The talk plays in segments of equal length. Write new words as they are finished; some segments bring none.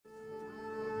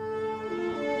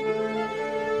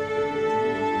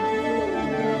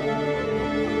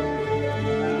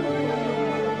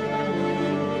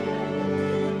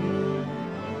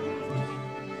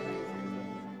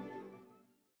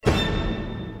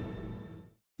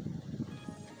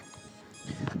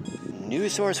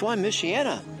News Source One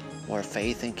Michiana, where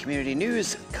faith and community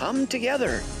news come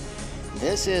together.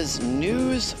 This is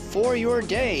News for Your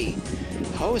Day,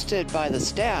 hosted by the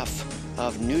staff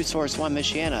of News Source One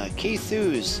Michiana, Keith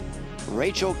Hughes,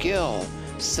 Rachel Gill,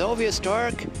 Sylvia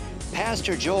Stark,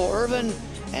 Pastor Joel Irvin,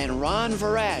 and Ron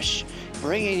Varash,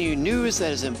 bringing you news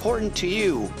that is important to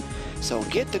you. So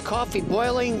get the coffee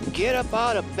boiling, get up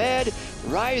out of bed,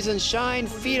 rise and shine,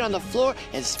 feet on the floor,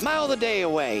 and smile the day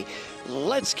away.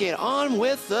 Let's get on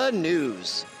with the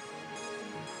news.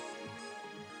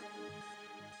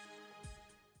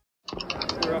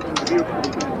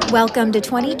 Welcome to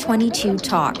 2022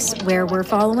 Talks, where we're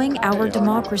following our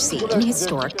democracy in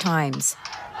historic times.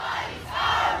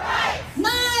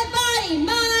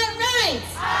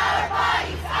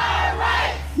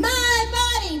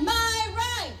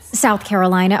 South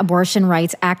Carolina abortion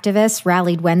rights activists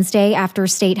rallied Wednesday after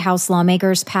state House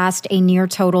lawmakers passed a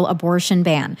near-total abortion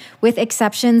ban, with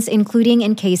exceptions including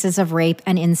in cases of rape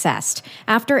and incest,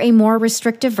 after a more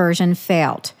restrictive version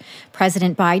failed.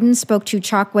 President Biden spoke to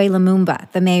Chokwe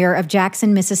Lumumba, the mayor of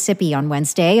Jackson, Mississippi, on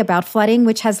Wednesday about flooding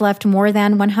which has left more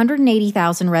than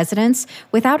 180,000 residents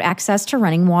without access to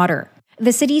running water.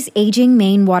 The city's aging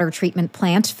main water treatment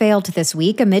plant failed this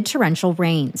week amid torrential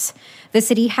rains. The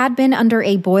city had been under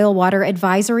a boil water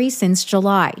advisory since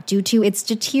July due to its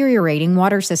deteriorating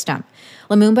water system.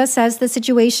 Lumumba says the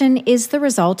situation is the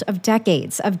result of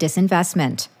decades of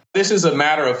disinvestment. This is a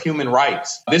matter of human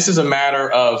rights. This is a matter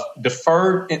of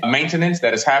deferred maintenance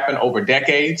that has happened over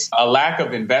decades, a lack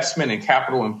of investment in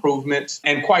capital improvements,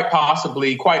 and quite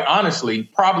possibly, quite honestly,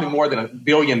 probably more than $1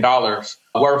 billion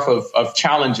worth of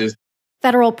challenges.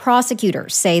 Federal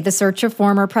prosecutors say the search of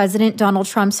former President Donald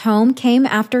Trump's home came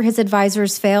after his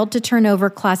advisors failed to turn over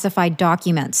classified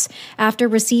documents after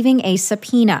receiving a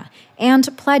subpoena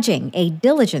and pledging a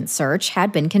diligent search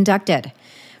had been conducted.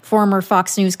 Former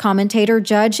Fox News commentator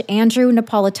Judge Andrew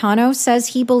Napolitano says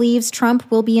he believes Trump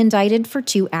will be indicted for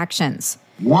two actions.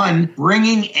 One,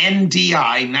 bringing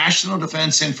NDI, National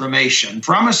Defense Information,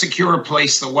 from a secure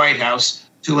place, the White House,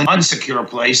 to an unsecure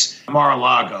place,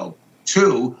 Mar-a-Lago.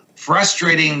 Two,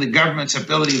 frustrating the government's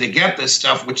ability to get this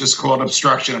stuff, which is called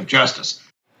obstruction of justice.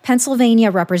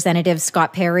 Pennsylvania Representative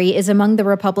Scott Perry is among the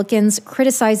Republicans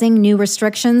criticizing new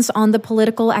restrictions on the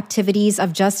political activities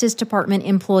of Justice Department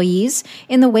employees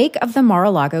in the wake of the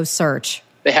Mar-a-Lago search.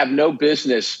 They have no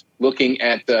business looking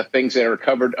at things that are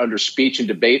covered under speech and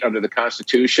debate under the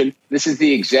Constitution. This is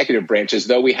the executive branch, as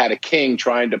though we had a king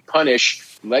trying to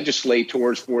punish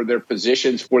legislators for their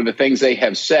positions, for the things they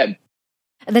have said.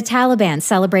 The Taliban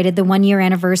celebrated the one-year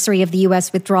anniversary of the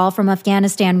U.S. withdrawal from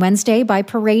Afghanistan Wednesday by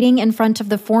parading in front of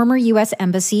the former U.S.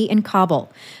 Embassy in Kabul.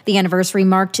 The anniversary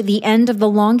marked the end of the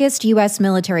longest U.S.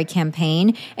 military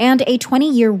campaign and a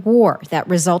 20-year war that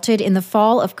resulted in the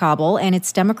fall of Kabul and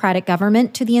its democratic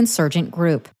government to the insurgent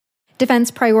group. Defense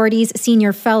Priorities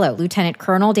Senior Fellow Lieutenant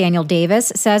Colonel Daniel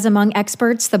Davis says among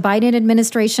experts, the Biden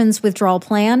administration's withdrawal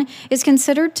plan is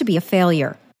considered to be a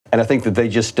failure. And I think that they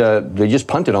just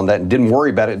punted on that and didn't worry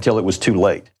about it until it was too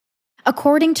late.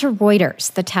 According to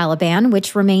Reuters, the Taliban,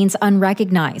 which remains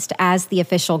unrecognized as the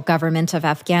official government of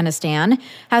Afghanistan,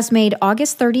 has made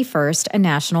August 31st a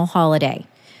national holiday.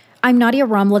 I'm Nadia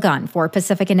Ramlagan for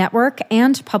Pacifica Network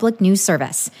and Public News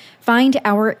Service. Find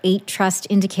our 8 trust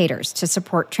indicators to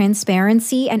support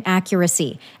transparency and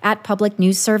accuracy at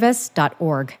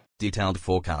publicnewsservice.org. Detailed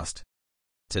forecast.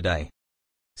 Today.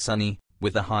 Sunny,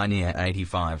 with a high near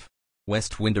 85.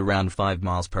 West wind around 5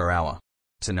 miles per hour.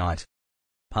 Tonight.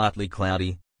 Partly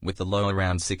cloudy, with the low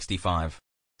around 65.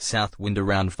 South wind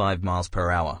around 5 miles per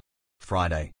hour.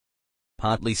 Friday.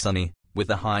 Partly sunny,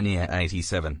 with a high near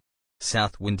 87.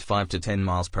 South wind 5 to 10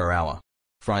 miles per hour.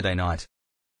 Friday night.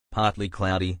 Partly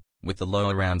cloudy, with the low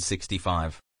around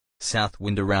 65. South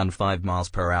wind around 5 miles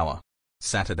per hour.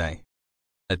 Saturday.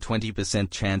 A 20%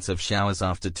 chance of showers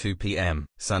after 2 p.m.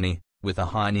 Sunny, with a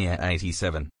high near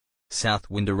 87. South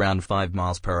wind around 5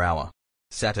 miles per hour.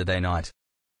 Saturday night.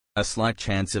 A slight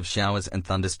chance of showers and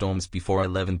thunderstorms before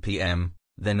 11 p.m.,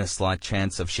 then a slight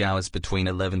chance of showers between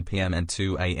 11 p.m. and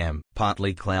 2 a.m.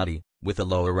 Partly cloudy, with a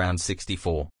low around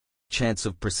 64. Chance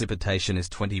of precipitation is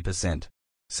 20%.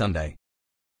 Sunday.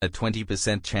 A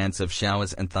 20% chance of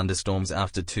showers and thunderstorms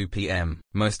after 2 p.m.,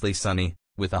 mostly sunny,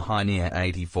 with a high near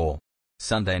 84.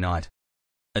 Sunday night.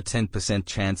 A 10%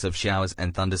 chance of showers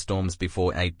and thunderstorms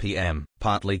before 8 p.m.,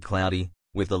 partly cloudy,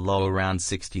 with a low around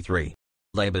 63.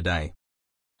 Labor Day.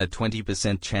 A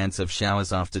 20% chance of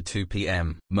showers after 2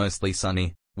 p.m., mostly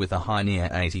sunny, with a high near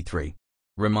 83.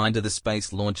 Reminder: the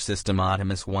Space Launch System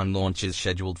Artemis 1 launch is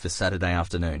scheduled for Saturday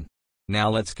afternoon. Now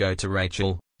let's go to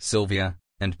Rachel, Sylvia,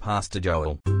 and Pastor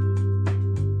Joel.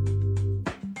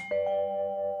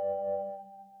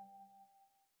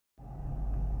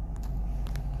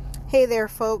 Hey there,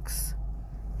 folks.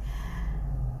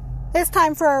 It's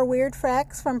time for our weird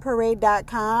facts from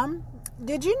Parade.com.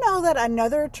 Did you know that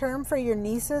another term for your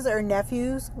nieces or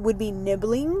nephews would be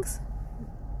nibblings?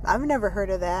 I've never heard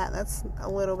of that. That's a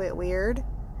little bit weird.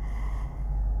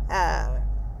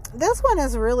 This one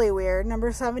is really weird.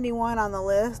 Number 71 on the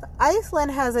list.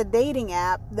 Iceland has a dating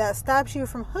app that stops you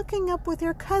from hooking up with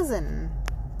your cousin.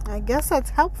 I guess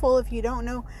that's helpful if you don't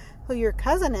know who your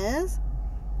cousin is.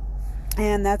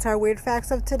 And that's our weird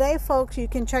facts of today, folks. You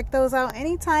can check those out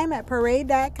anytime at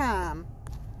Parade.com.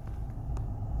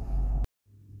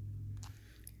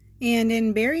 And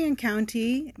in Berrien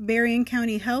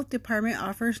County Health Department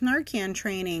offers Narcan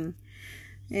training.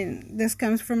 And this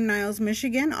comes from Niles,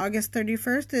 Michigan. August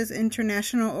 31st is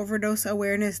International Overdose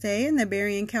Awareness Day, and the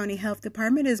Berrien County Health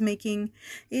Department is making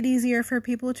it easier for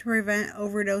people to prevent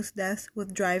overdose deaths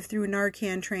with drive-through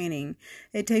Narcan training.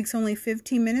 It takes only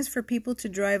 15 minutes for people to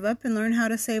drive up and learn how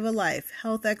to save a life.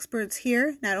 Health experts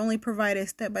here not only provide a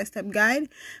step-by-step guide,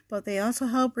 but they also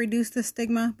help reduce the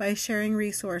stigma by sharing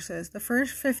resources. The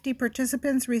first 50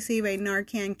 participants receive a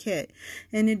Narcan kit.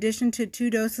 In addition to 2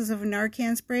 doses of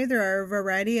Narcan spray, there are a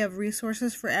variety of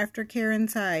resources for aftercare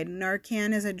inside.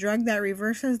 Narcan is a drug that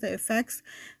reverses the effects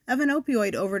of an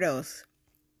opioid overdose.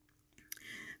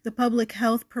 The Public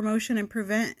Health Promotion and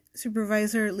Prevent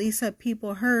Supervisor Lisa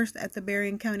People-Hurst at the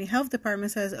Berrien County Health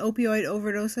Department says opioid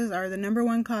overdoses are the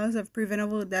 #1 cause of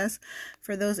preventable deaths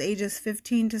for those ages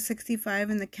 15 to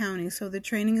 65 in the county, so the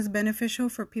training is beneficial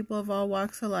for people of all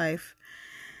walks of life.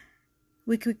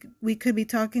 We could be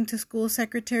talking to school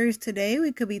secretaries today.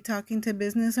 We could be talking to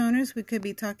business owners. We could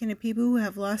be talking to people who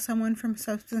have lost someone from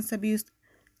substance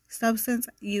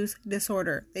use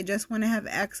disorder. They just want to have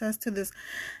access to this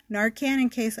Narcan in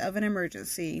case of an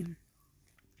emergency.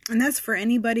 And that's for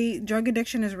anybody. Drug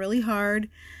addiction is really hard.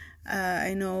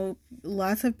 I know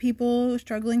lots of people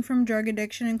struggling from drug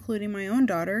addiction, including my own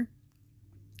daughter.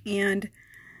 And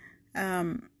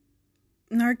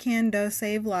Narcan does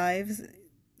save lives.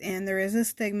 And there is a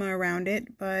stigma around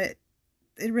it, but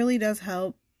it really does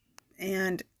help.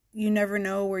 And you never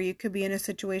know where you could be in a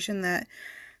situation that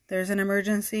there's an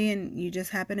emergency and you just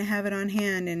happen to have it on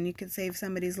hand and you could save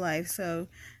somebody's life. So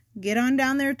get on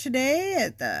down there today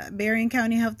at the Berrien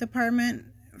County Health Department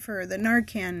for the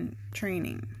Narcan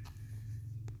training.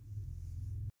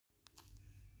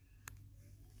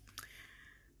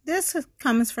 This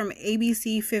comes from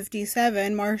ABC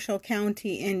 57, Marshall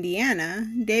County, Indiana.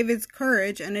 David's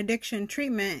Courage, an addiction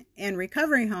treatment and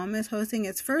recovery home, is hosting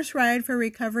its first Ride for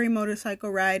Recovery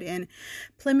motorcycle ride in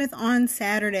Plymouth on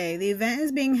Saturday. The event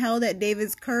is being held at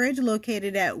David's Courage,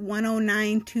 located at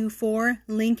 10924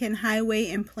 Lincoln Highway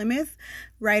in Plymouth.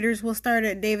 Riders will start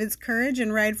at David's Courage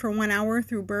and ride for 1 hour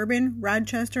through Bourbon,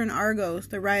 Rochester, and Argos.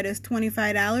 The ride is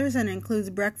 $25 and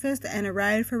includes breakfast and a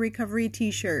Ride for Recovery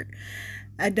t-shirt.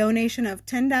 A donation of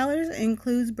 $10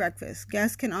 includes breakfast.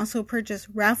 Guests can also purchase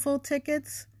raffle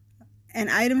tickets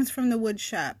and items from the wood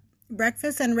shop.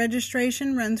 Breakfast and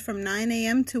registration runs from 9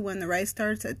 a.m. to when the ride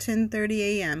starts at 10:30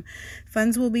 a.m.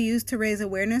 Funds will be used to raise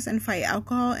awareness and fight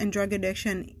alcohol and drug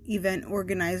addiction, event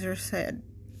organizers said.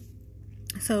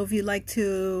 So if you'd like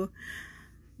to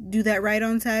do that ride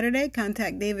on Saturday,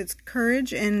 contact David's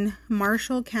Courage in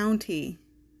Marshall County.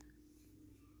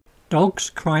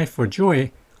 Dogs cry for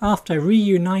joy after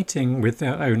reuniting with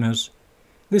their owners.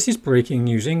 This is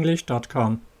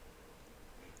BreakingNewsEnglish.com.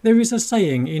 There is a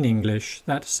saying in English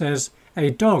that says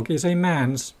a dog is a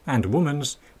man's and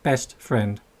woman's best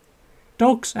friend.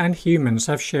 Dogs and humans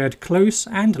have shared close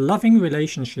and loving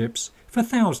relationships for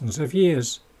thousands of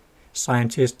years.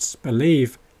 Scientists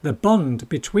believe the bond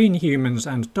between humans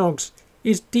and dogs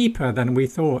is deeper than we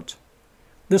thought.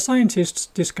 The scientists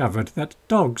discovered that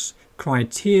dogs cry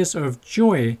tears of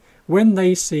joy when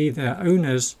they see their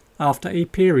owners after a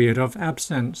period of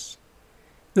absence.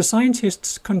 The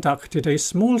scientists conducted a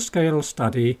small-scale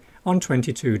study on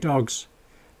 22 dogs.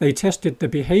 They tested the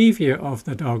behavior of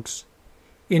the dogs.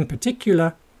 In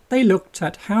particular, they looked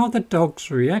at how the dogs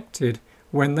reacted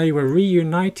when they were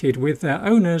reunited with their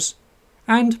owners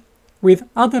and with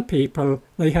other people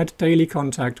they had daily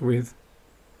contact with.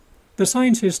 The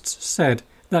scientists said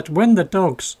that when the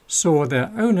dogs saw their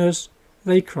owners,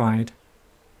 they cried.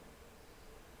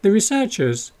 The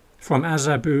researchers from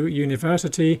Azabu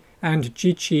University and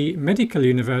Jichi Medical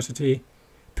University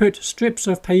put strips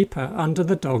of paper under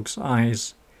the dogs'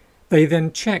 eyes. They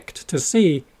then checked to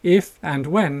see if and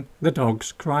when the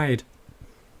dogs cried.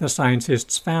 The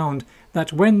scientists found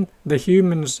that when the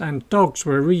humans and dogs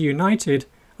were reunited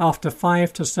after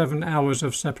 5 to 7 hours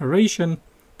of separation,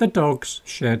 the dogs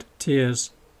shed tears.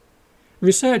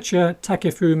 Researcher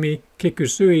Takefumi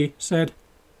Kikusui said,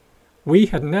 We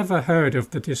had never heard of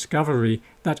the discovery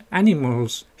that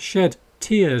animals shed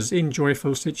tears in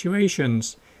joyful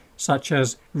situations, such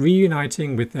as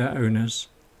reuniting with their owners.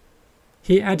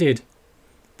 He added,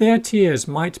 their tears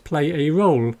might play a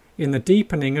role in the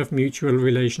deepening of mutual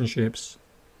relationships.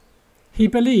 He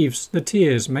believes the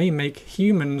tears may make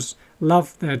humans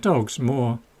love their dogs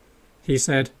more. He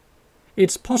said,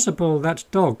 it's possible that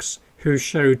dogs who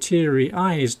show teary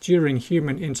eyes during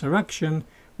human interaction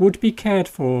would be cared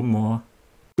for more.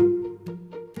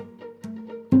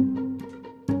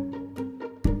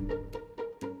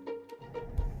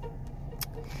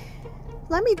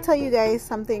 Let me tell you guys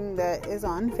something that is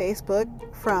on Facebook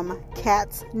from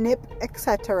Cats Nip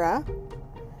Etc.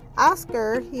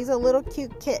 Oscar, he's a little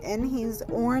cute kitten. He's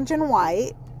orange and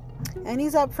white, and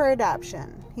he's up for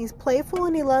adoption. He's playful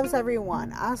and he loves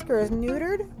everyone. Oscar is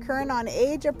neutered, current on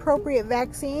age-appropriate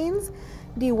vaccines,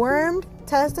 dewormed,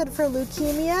 tested for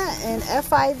leukemia and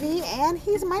FIV, and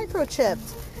he's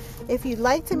microchipped. If you'd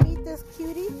like to meet this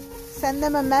cutie, send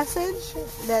them a message.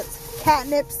 That's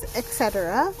Catnips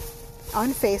Etc.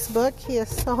 on Facebook. He is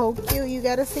so cute. You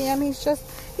gotta see him. He's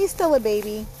still a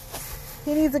baby.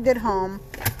 He needs a good home.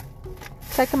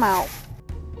 Check him out.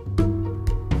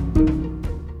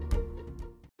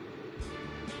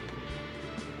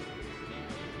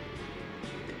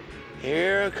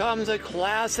 Here comes a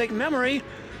classic memory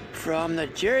from the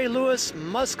Jerry Lewis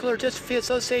Muscular Dystrophy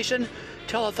Association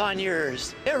telethon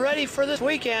years. Get ready for this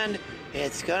weekend.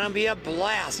 It's gonna be a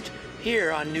blast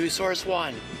here on News Source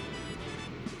One.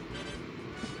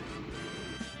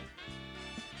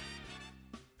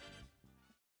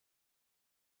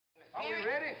 Are we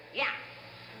ready? Yeah.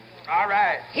 All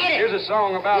right. Hit it. Here's a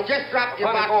song about You just dropped your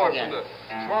funny box boy again. from the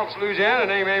swamps, Louisiana,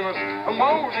 named Amos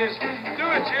Moses. Do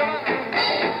it, children.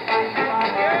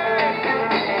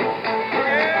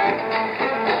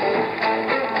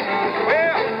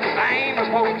 Well, Amos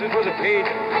Moses was a pig.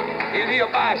 He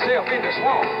lived by himself in the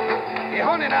swamp. He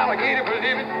hunted alligator for a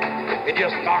living. He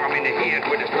just knocked him in the head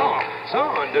with a stomp.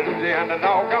 Son, the Louisiana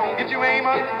dog gonna get you,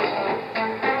 Amos.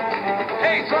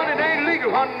 Hey, son, it ain't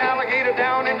illegal hunting alligator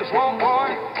down in the swamp,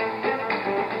 boy.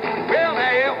 Well,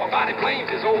 now, everybody blames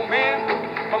his old man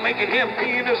for making him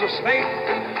mean as a snake.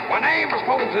 When Amos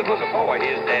Moses was a boy,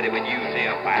 his daddy would use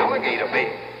him for alligator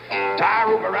bait. Tie a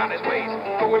rope around his waist,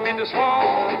 throw him in the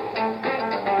swamp.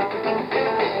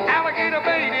 Alligator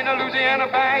bait in the Louisiana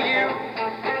bayou.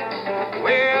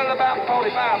 Well, about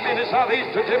 45 minutes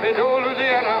southeast to Thibodaux,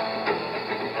 Louisiana.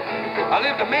 I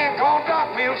lived a man called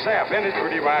Doc Millsap and his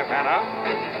pretty wife Hannah.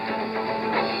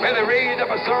 Well, they raised up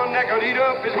a son that could eat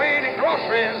up his weight in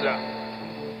groceries.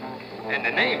 And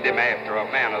they named him after a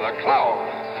man of the claw.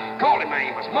 Called him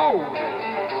Amos Moses.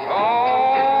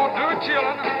 Oh, do it,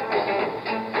 children.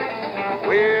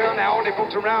 Well, now all the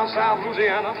folks around South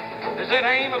Louisiana, they said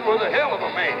Amos was a hell of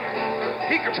a man.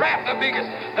 He could trap the biggest,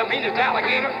 the meanest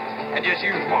alligator and just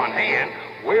use one hand.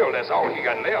 Well, that's all he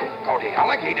got left, called the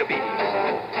alligator beat.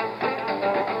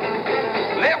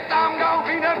 Left arm gone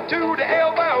clean up to the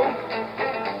elbow.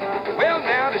 Well,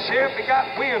 now the sheriff, he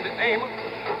got wind that Amos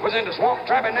was in the swamp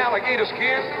trapping alligator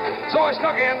skin. So he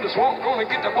snuck in the swamp gonna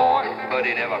get the boy, but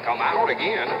he never come out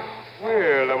again.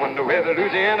 Well, I wonder where the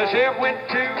Louisiana sheriff went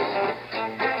to.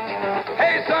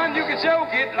 Hey, son, you can sure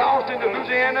get lost in the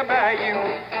Louisiana bayou.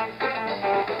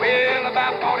 Well,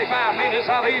 about 45 minutes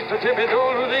southeast of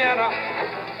Thibodaux, Louisiana.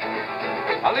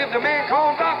 I lived a man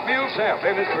called Doc Millsap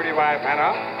and his pretty wife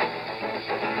Hannah.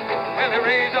 Well, they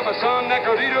raised up a son that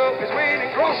could eat up his weight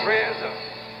in groceries.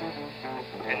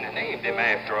 And they named him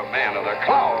after a man of the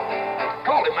claw.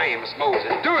 Called him Amos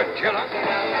Moses. Do it, children.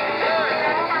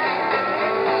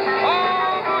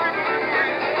 Oh, boogie,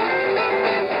 boogie,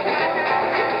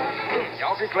 boogie.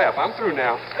 Y'all can clap. I'm through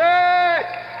now. Hey!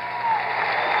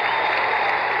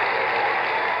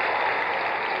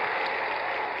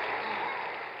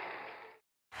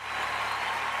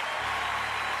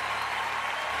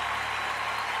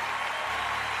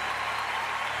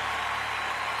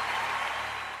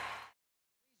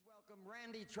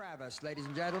 Randy Travis, ladies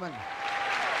and gentlemen.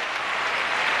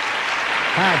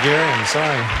 Hi, Jerry. I'm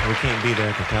sorry we can't be there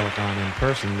at the telethon in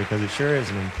person because it sure is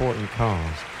an important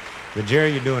cause. But,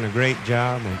 Jerry, you're doing a great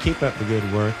job, and keep up the good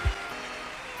work.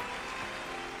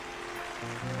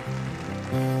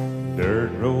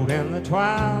 Dirt road in the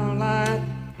twilight,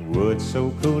 woods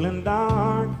so cool and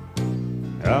dark.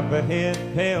 Up ahead,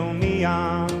 pale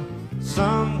neon,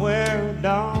 somewhere a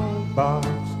dog barks.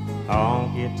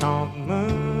 Honky-tonk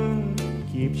moon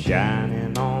keep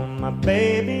shining on my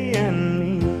baby and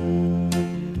me.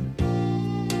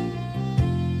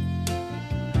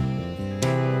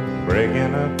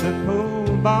 Breaking up the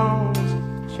pool balls,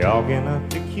 chalking up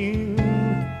the cue.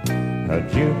 a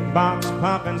jukebox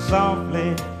pumping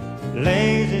softly,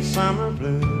 lazy summer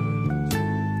blues.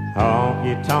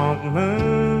 Honky-tonk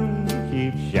moon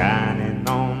keeps shining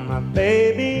on my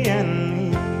baby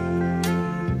and me.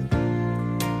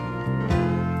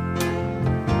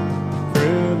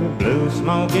 Through the blue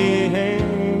smoky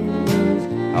haze,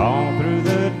 all through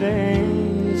the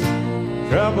days,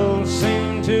 troubles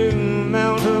seem to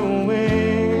melt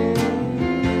away.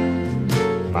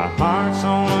 My heart's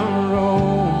on a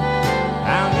roll,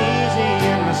 I'm easy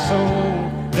in my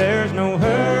soul. There's no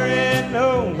hurry,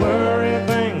 no worry,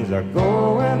 things are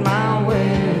going my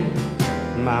way.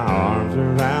 My arms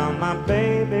around my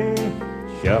baby,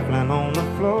 shuffling on the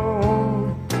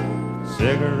floor.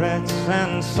 Cigarettes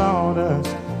and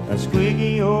sawdust, a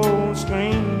squeaky old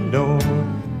screen door.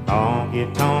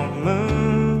 Honky-tonk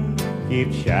moon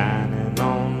keeps shining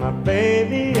on my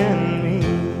baby and me.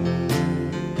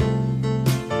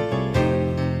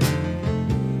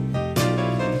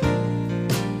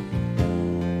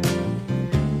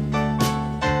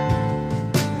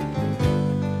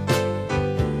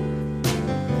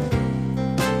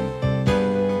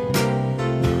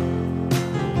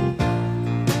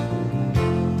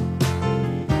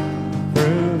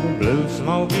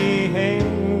 Smoky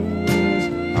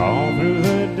haze, all through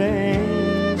the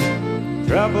days,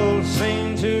 troubles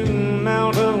seem to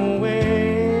melt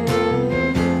away.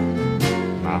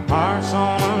 My heart's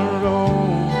on a roll,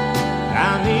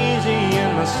 I'm easy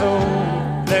in my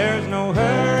soul. There's no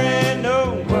hurry,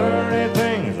 no worry,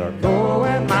 things are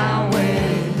going my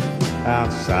way.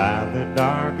 Outside the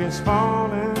dark is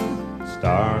falling,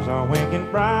 stars are winking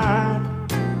bright,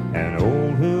 an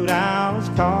old hoot owl is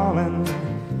calling.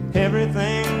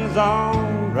 Everything's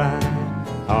alright.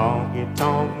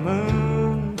 Honky-tonk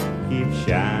moon keeps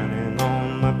shining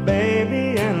on my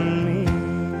baby and me.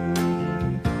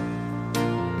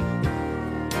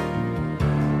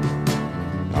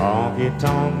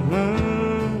 Honky-tonk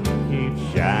moon keeps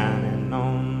shining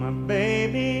on my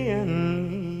baby and me.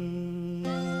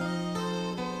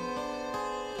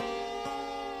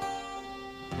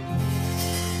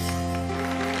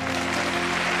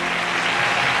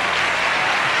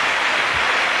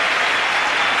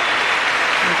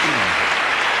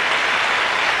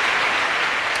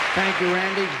 Thank you,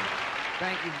 Randy.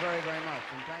 Thank you very, very much.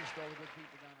 And thanks to all the good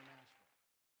people down in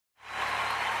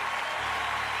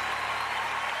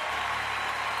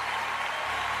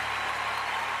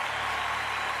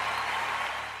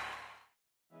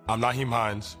Nashville. I'm Naheem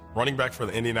Hines, running back for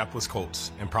the Indianapolis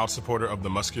Colts and proud supporter of the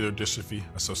Muscular Dystrophy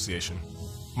Association.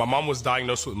 My mom was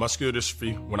diagnosed with muscular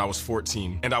dystrophy when I was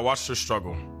 14, and I watched her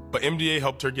struggle. But MDA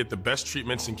helped her get the best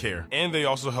treatments and care, and they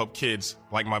also help kids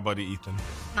like my buddy Ethan.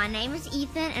 My name is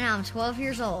Ethan, and I'm 12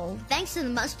 years old. Thanks to the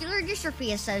Muscular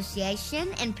Dystrophy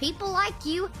Association and people like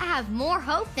you, I have more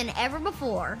hope than ever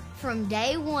before. From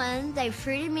day one, they've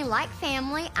treated me like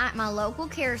family at my local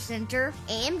care center.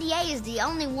 MDA is the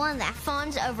only one that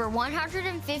funds over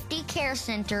 150 care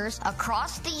centers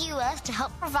across the U.S. to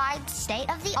help provide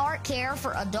state-of-the-art care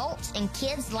for adults and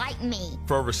kids like me.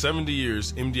 For over 70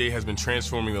 years, MDA has been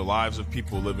transforming the lives of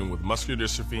people living with muscular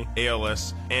dystrophy,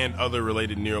 ALS, and other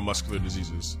related neuromuscular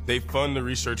diseases. They fund the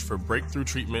research for breakthrough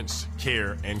treatments,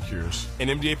 care, and cures. And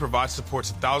MDA provides support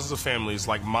to thousands of families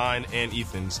like mine and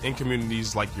Ethan's in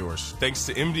communities like yours. Thanks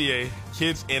to MDA,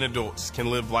 kids and adults can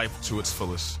live life to its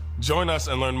fullest. Join us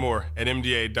and learn more at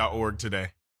MDA.org today.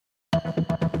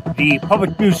 The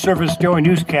Public News Service Daily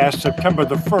Newscast, September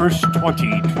the 1st,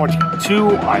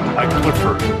 2022. I'm Mike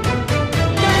Clifford.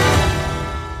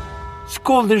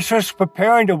 School districts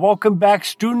preparing to welcome back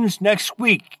students next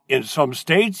week in some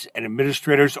states, and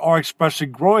administrators are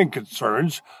expressing growing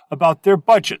concerns about their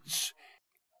budgets.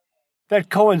 That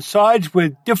coincides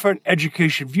with different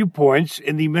education viewpoints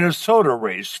in the Minnesota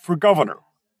race for governor.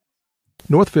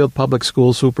 Northfield Public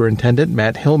School Superintendent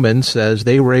Matt Hillman says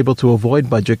they were able to avoid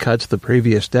budget cuts the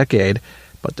previous decade,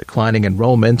 but declining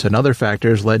enrollment and other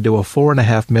factors led to a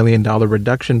 $4.5 million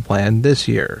reduction plan this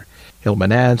year.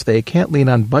 Hillman adds they can't lean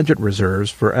on budget reserves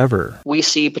forever. We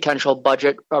see potential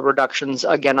budget reductions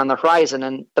again on the horizon,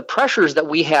 and the pressures that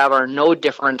we have are no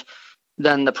different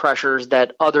than the pressures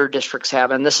that other districts have,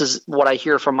 and this is what I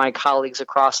hear from my colleagues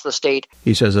across the state.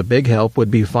 He says a big help would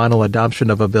be final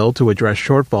adoption of a bill to address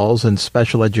shortfalls in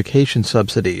special education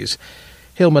subsidies.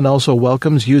 Hillman also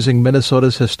welcomes using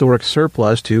Minnesota's historic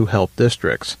surplus to help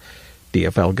districts.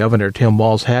 DFL Governor Tim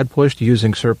Walz had pushed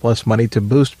using surplus money to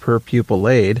boost per-pupil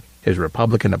aid. His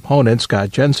Republican opponent, Scott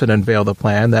Jensen, unveiled a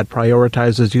plan that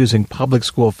prioritizes using public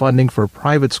school funding for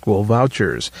private school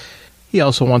vouchers. He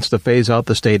also wants to phase out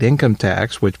the state income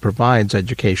tax, which provides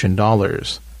education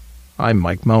dollars. I'm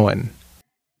Mike Moen.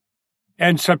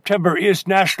 And September is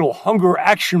National Hunger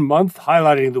Action Month,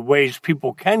 highlighting the ways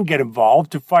people can get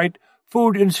involved to fight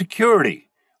food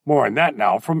insecurity. More on that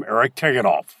now from Eric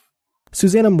Tegethoff.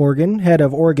 Susanna Morgan, head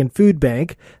of Oregon Food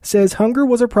Bank, says hunger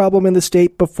was a problem in the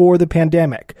state before the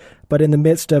pandemic. But in the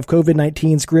midst of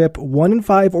COVID-19's grip, 1 in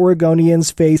 5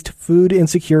 Oregonians faced food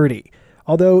insecurity.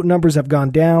 Although numbers have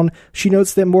gone down, she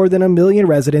notes that more than 1 million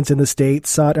residents in the state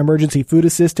sought emergency food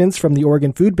assistance from the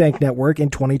Oregon Food Bank Network in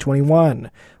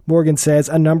 2021. Morgan says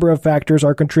a number of factors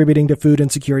are contributing to food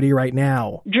insecurity right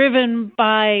now. Driven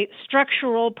by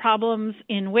structural problems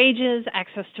in wages,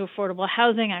 access to affordable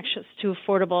housing, access to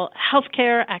affordable health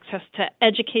care, access to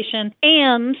education,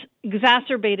 and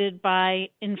exacerbated by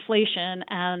inflation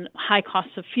and high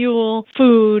costs of fuel,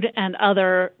 food, and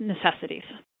other necessities.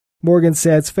 Morgan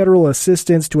says federal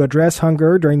assistance to address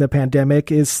hunger during the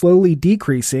pandemic is slowly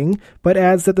decreasing, but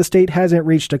adds that the state hasn't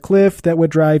reached a cliff that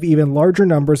would drive even larger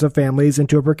numbers of families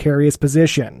into a precarious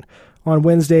position. On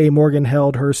Wednesday, Morgan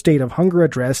held her State of Hunger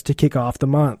address to kick off the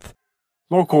month.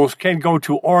 Locals can go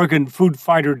to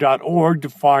OregonFoodFinder.org to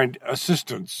find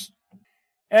assistance.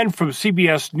 And from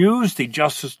CBS News, the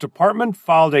Justice Department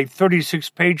filed a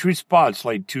 36-page response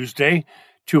late Tuesday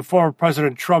to former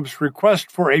President Trump's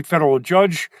request for a federal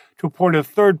judge to appoint a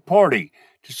third party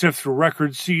to sift through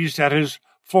records seized at his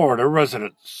Florida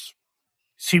residence.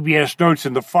 CBS notes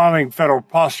in the filing, federal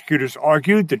prosecutors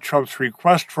argued that Trump's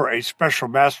request for a special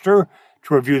master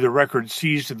to review the records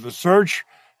seized in the search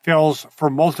fails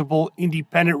for multiple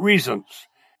independent reasons.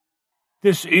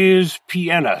 This is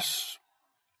PNS.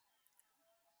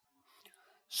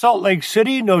 Salt Lake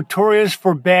City, notorious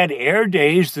for bad air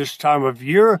days this time of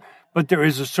year, but there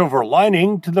is a silver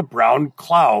lining to the brown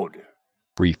cloud.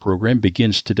 Brief program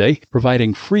begins today,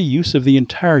 providing free use of the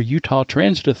entire Utah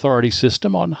Transit Authority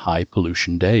system on high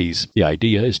pollution days. The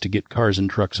idea is to get cars and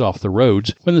trucks off the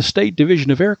roads when the State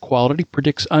Division of Air Quality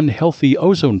predicts unhealthy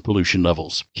ozone pollution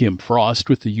levels. Kim Frost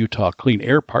with the Utah Clean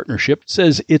Air Partnership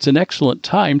says it's an excellent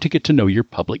time to get to know your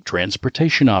public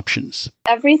transportation options.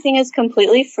 Everything is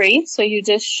completely free, so you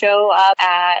just show up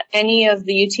at any of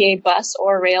the UTA bus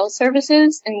or rail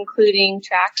services, including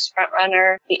Trax,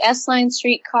 FrontRunner, the S-Line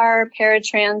streetcar,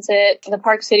 Paratransit, the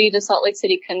Park City to Salt Lake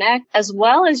City Connect, as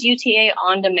well as UTA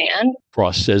On Demand.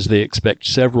 Frost says they expect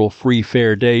several free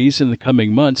fare days in the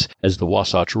coming months as the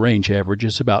Wasatch Range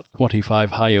averages about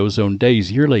 25 high ozone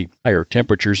days yearly. Higher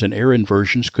temperatures and air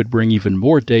inversions could bring even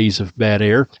more days of bad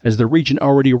air, as the region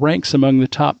already ranks among the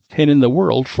top 10 in the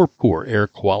world for poor air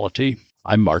quality.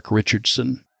 I'm Mark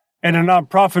Richardson. And a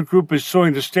nonprofit group is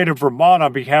suing the state of Vermont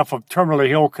on behalf of terminally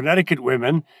ill Connecticut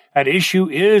women. At issue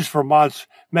is Vermont's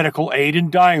medical aid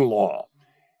and dying law.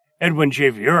 Edwin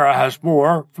J. Vieira has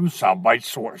more from Soundbite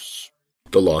Source.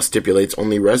 The law stipulates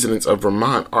only residents of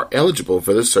Vermont are eligible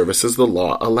for the services the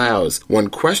law allows. One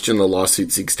question the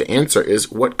lawsuit seeks to answer is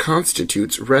what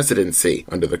constitutes residency.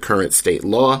 Under the current state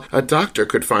law, a doctor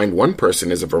could find one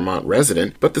person as a Vermont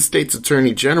resident, but the state's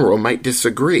attorney general might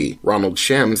disagree. Ronald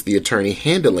Shems, the attorney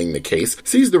handling the case,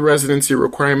 sees the residency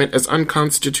requirement as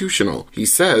unconstitutional. He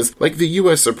says, like the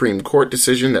U.S. Supreme Court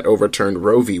decision that overturned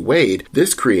Roe v. Wade,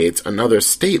 this creates another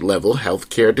state-level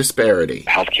healthcare disparity.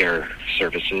 Healthcare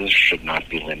services should not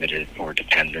be limited or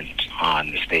dependent on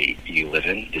the state you live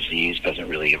in. Disease doesn't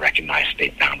really recognize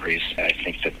state boundaries. I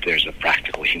think that there's a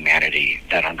practical humanity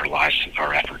that underlies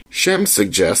our effort. Shem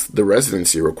suggests the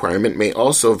residency requirement may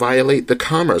also violate the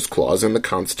Commerce Clause in the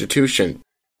Constitution.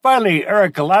 Finally,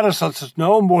 Eric Galatis lets us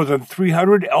know more than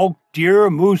 300 elk, deer,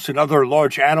 moose, and other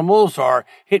large animals are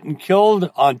hit and killed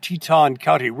on Teton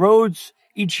County roads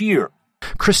each year.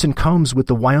 Kristen Combs with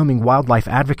the Wyoming Wildlife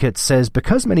Advocate says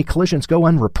because many collisions go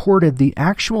unreported, the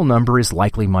actual number is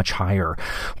likely much higher.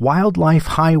 Wildlife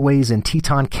Highways in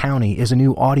Teton County is a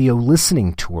new audio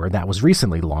listening tour that was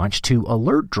recently launched to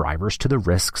alert drivers to the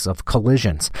risks of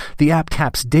collisions. The app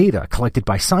taps data collected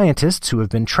by scientists who have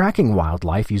been tracking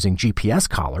wildlife using GPS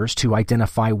collars to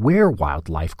identify where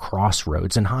wildlife cross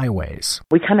roads and highways.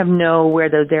 We kind of know where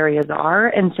those areas are,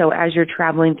 and so as you're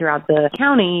traveling throughout the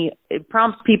county, it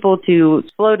prompts people to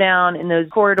slow down in those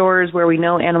corridors where we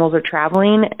know animals are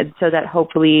traveling so that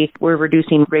hopefully we're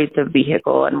reducing rates of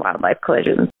vehicle and wildlife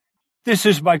collisions. This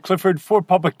is Mike Clifford for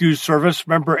Public News Service,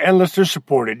 member and listener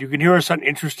supported. You can hear us on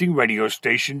interesting radio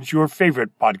stations, your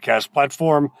favorite podcast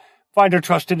platform. Find our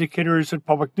trust indicators at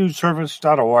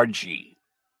publicnewsservice.org.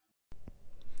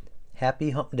 Happy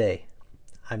Hump Day.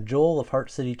 I'm Joel of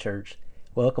Heart City Church.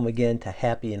 Welcome again to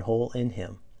Happy and Whole in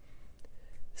Him.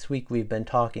 This week we've been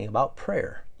talking about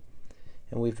prayer,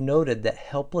 and we've noted that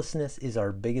helplessness is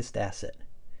our biggest asset.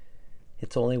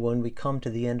 It's only when we come to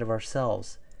the end of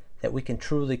ourselves that we can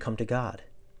truly come to God.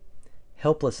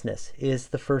 Helplessness is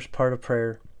the first part of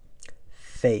prayer.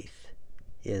 Faith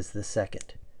is the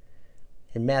second.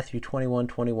 In Matthew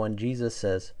 21:21, Jesus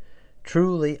says,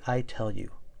 "Truly I tell you,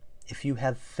 if you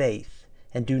have faith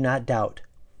and do not doubt,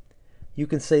 you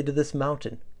can say to this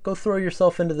mountain, 'Go throw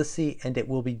yourself into the sea,' and it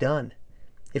will be done.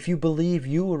 If you believe,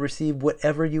 you will receive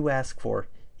whatever you ask for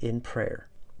in prayer."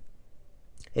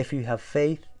 If you have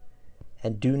faith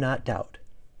and do not doubt.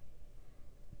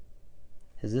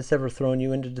 Has this ever thrown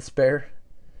you into despair?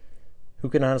 Who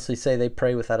can honestly say they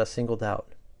pray without a single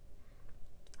doubt?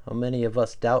 How many of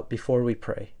us doubt before we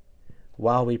pray,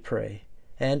 while we pray,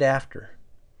 and after?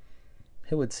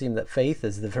 It would seem that faith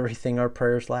is the very thing our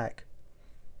prayers lack.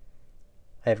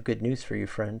 I have good news for you,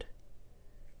 friend.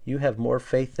 You have more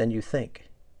faith than you think,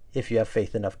 if you have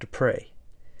faith enough to pray.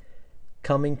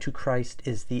 Coming to Christ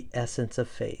is the essence of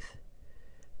faith.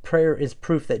 Prayer is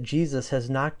proof that Jesus has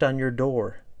knocked on your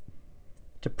door.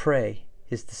 To pray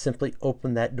is to simply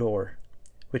open that door,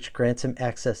 which grants him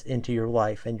access into your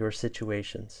life and your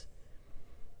situations.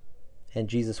 And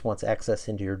Jesus wants access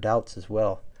into your doubts as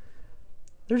well.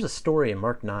 There's a story in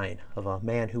Mark 9 of a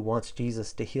man who wants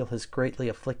Jesus to heal his greatly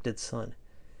afflicted son.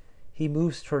 He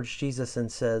moves towards Jesus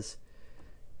and says,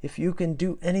 "If you can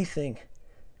do anything,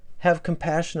 have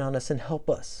compassion on us and help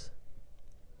us."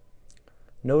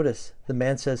 Notice the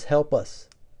man says, "Help us.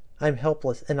 I'm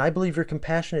helpless, and I believe you're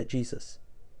compassionate, Jesus."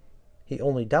 He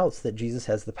only doubts that Jesus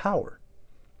has the power.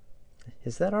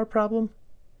 Is that our problem?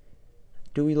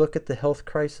 Do we look at the health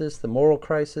crisis, the moral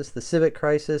crisis, the civic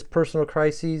crisis, personal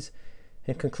crises,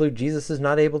 and conclude Jesus is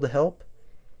not able to help?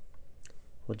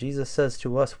 Well, Jesus says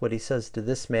to us what he says to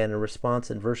this man in response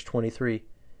in verse 23.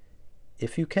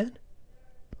 If you can,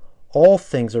 all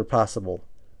things are possible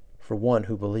for one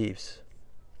who believes.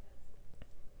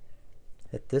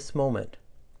 At this moment,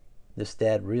 this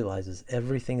dad realizes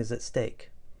everything is at stake.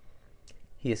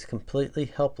 He is completely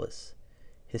helpless.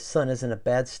 His son is in a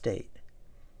bad state.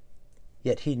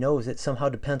 Yet he knows it somehow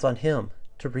depends on him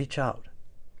to reach out.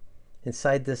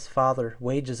 Inside this father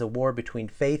wages a war between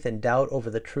faith and doubt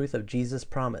over the truth of Jesus'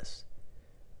 promise.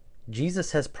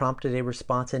 Jesus has prompted a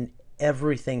response and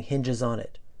everything hinges on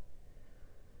it.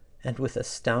 And with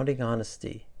astounding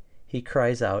honesty, he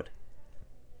cries out,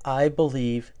 "I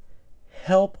believe,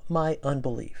 help my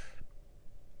unbelief."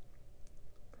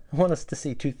 I want us to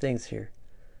see two things here.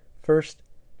 First,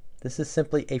 this is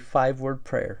simply a 5-word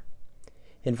prayer,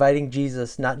 inviting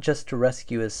Jesus not just to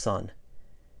rescue his son,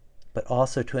 but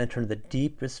also to enter the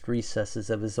deepest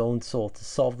recesses of his own soul to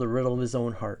solve the riddle of his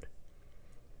own heart.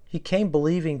 He came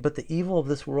believing, but the evil of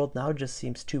this world now just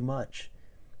seems too much.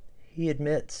 He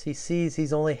admits, he sees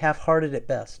he's only half-hearted at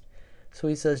best. So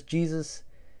he says, "Jesus,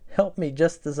 help me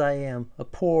just as I am, a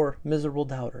poor, miserable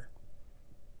doubter."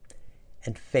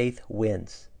 And faith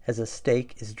wins, as a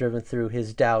stake is driven through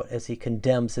his doubt as he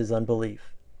condemns his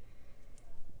unbelief.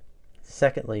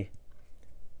 Secondly,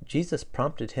 Jesus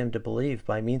prompted him to believe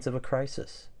by means of a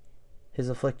crisis, his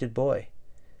afflicted boy.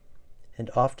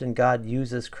 And often God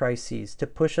uses crises to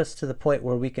push us to the point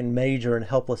where we can major in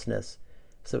helplessness,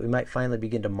 so that we might finally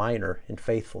begin to minor in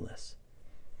faithfulness.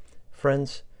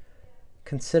 Friends,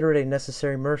 consider it a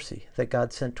necessary mercy that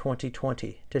God sent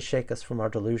 2020 to shake us from our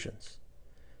delusions.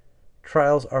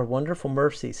 Trials are wonderful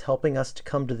mercies helping us to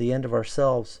come to the end of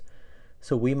ourselves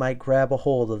so we might grab a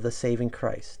hold of the saving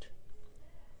Christ.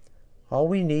 All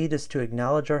we need is to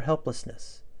acknowledge our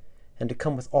helplessness and to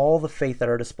come with all the faith at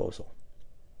our disposal.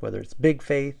 Whether it's big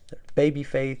faith, or baby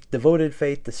faith, devoted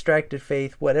faith, distracted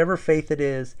faith, whatever faith it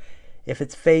is, if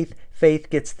it's faith,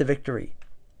 faith gets the victory,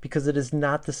 because it is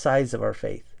not the size of our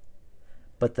faith,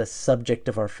 but the subject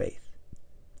of our faith.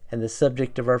 And the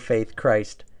subject of our faith,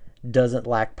 Christ, doesn't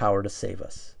lack power to save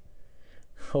us.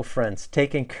 Oh friends,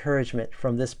 take encouragement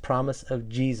from this promise of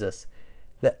Jesus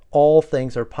that all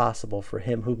things are possible for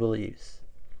him who believes.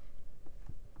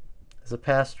 As a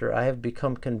pastor, I have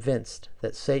become convinced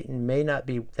that Satan may not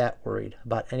be that worried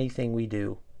about anything we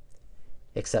do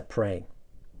except praying.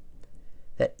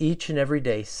 That each and every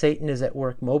day Satan is at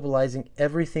work mobilizing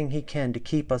everything he can to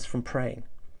keep us from praying,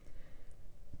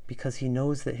 because he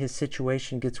knows that his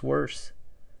situation gets worse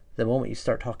the moment you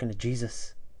start talking to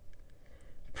Jesus.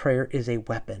 Prayer is a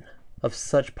weapon of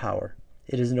such power,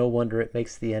 it is no wonder it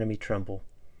makes the enemy tremble.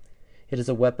 It is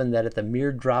a weapon that at the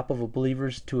mere drop of a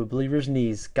believer's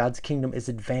knees, God's kingdom is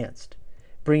advanced,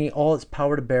 bringing all its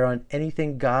power to bear on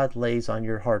anything God lays on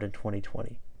your heart in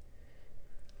 2020.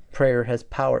 Prayer has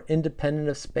power independent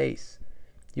of space.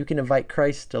 You can invite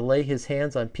Christ to lay his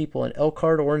hands on people in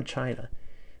Elkhart or in China.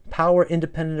 Power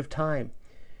independent of time.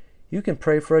 You can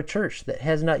pray for a church that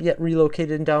has not yet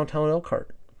relocated in downtown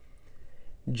Elkhart.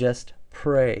 Just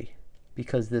pray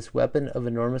because this weapon of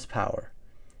enormous power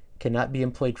cannot be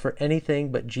employed for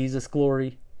anything but Jesus'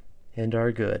 glory and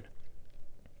our good.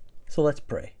 So let's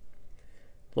pray.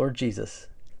 Lord Jesus,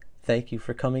 thank you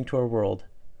for coming to our world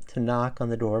to knock on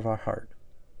the door of our heart.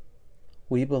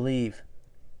 We believe.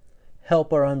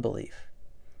 Help our unbelief.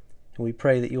 And we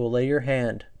pray that you will lay your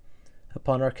hand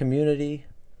upon our community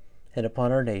and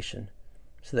upon our nation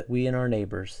so that we and our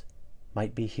neighbors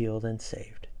might be healed and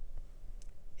saved.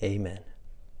 Amen.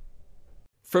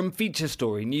 From Feature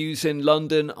Story News in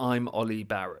London, I'm Ollie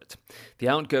Barrett. The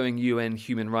outgoing UN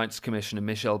Human Rights Commissioner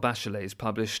Michelle Bachelet has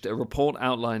published a report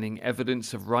outlining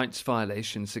evidence of rights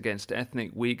violations against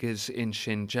ethnic Uyghurs in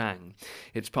Xinjiang.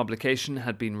 Its publication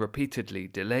had been repeatedly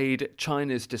delayed.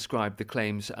 China's described the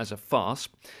claims as a farce.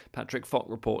 Patrick Fock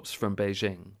reports from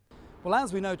Beijing. Well,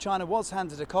 as we know, China was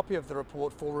handed a copy of the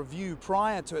report for review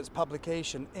prior to its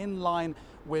publication in line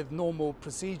with normal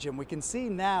procedure. And we can see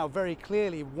now very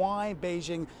clearly why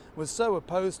Beijing was so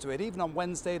opposed to it. Even on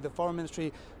Wednesday, the Foreign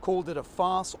Ministry called it a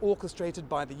farce orchestrated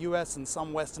by the US and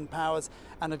some Western powers,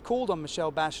 and had called on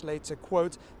Michelle Bachelet to,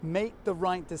 quote, make the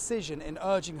right decision in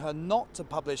urging her not to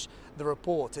publish the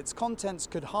report. Its contents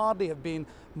could hardly have been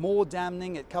more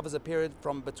damning. It covers a period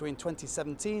from between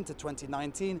 2017 to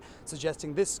 2019,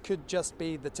 suggesting this could just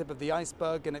be the tip of the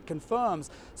iceberg, and it confirms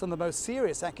some of the most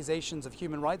serious accusations of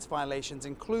human rights violations,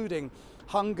 including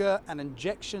hunger and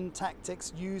injection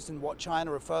tactics used in what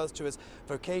China refers to as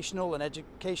vocational and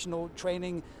educational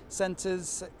training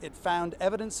centers. It found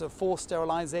evidence of forced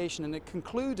sterilization, and it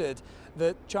concluded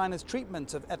that China's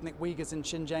treatment of ethnic Uyghurs in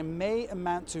Xinjiang may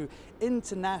amount to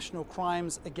international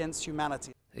crimes against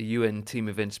humanity. A UN team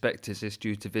of inspectors is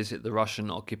due to visit the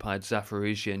Russian-occupied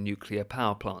Zaporizhzhia nuclear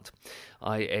power plant.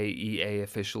 IAEA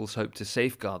officials hope to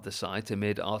safeguard the site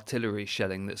amid artillery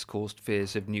shelling that's caused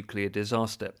fears of nuclear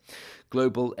disaster.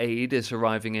 Global aid is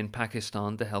arriving in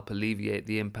Pakistan to help alleviate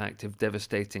the impact of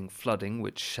devastating flooding,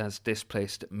 which has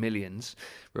displaced millions.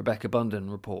 Rebecca Bunden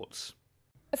reports.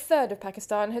 A third of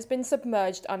Pakistan has been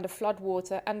submerged under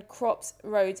floodwater, and crops,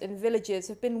 roads and villages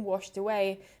have been washed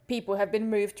away. People have been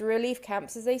moved to relief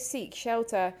camps as they seek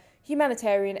shelter.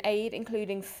 Humanitarian aid,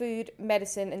 including food,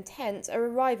 medicine and tents, are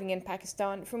arriving in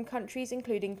Pakistan from countries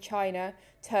including China,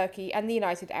 Turkey and the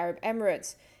United Arab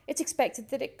Emirates. It's expected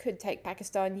that it could take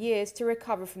Pakistan years to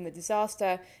recover from the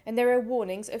disaster, and there are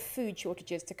warnings of food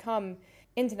shortages to come.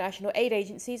 International aid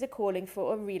agencies are calling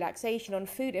for a relaxation on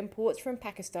food imports from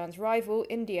Pakistan's rival,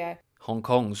 India. Hong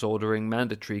Kong's ordering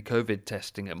mandatory COVID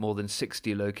testing at more than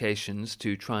 60 locations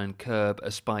to try and curb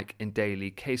a spike in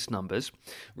daily case numbers.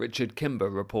 Richard Kimber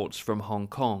reports from Hong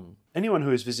Kong. Anyone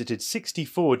who has visited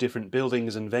 64 different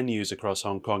buildings and venues across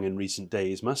Hong Kong in recent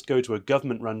days must go to a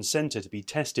government-run centre to be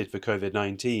tested for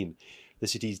COVID-19. The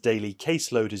city's daily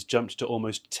caseload has jumped to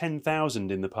almost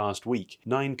 10,000 in the past week.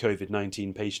 9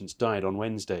 COVID-19 patients died on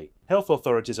Wednesday. Health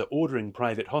authorities are ordering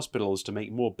private hospitals to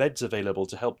make more beds available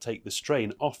to help take the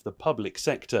strain off the public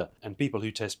sector, and people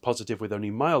who test positive with only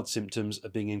mild symptoms are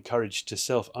being encouraged to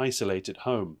self-isolate at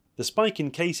home. The spike in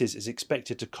cases is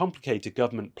expected to complicate a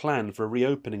government plan for a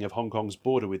reopening of Hong Kong's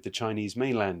border with the Chinese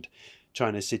mainland.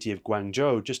 China's city of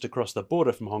Guangzhou, just across the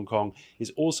border from Hong Kong,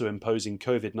 is also imposing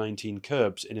COVID-19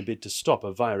 curbs in a bid to stop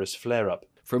a virus flare-up.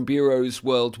 From bureaus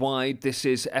worldwide, this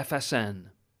is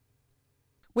FSN.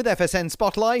 With FSN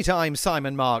Spotlight, I'm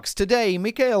Simon Marks. Today,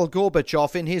 Mikhail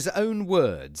Gorbachev in his own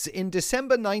words. In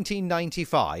December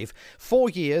 1995, 4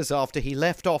 years after he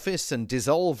left office and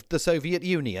dissolved the Soviet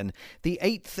Union, the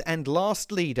eighth and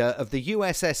last leader of the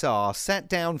USSR sat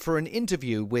down for an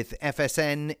interview with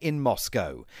FSN in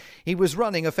Moscow. He was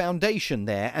running a foundation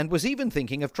there and was even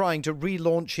thinking of trying to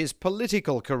relaunch his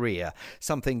political career,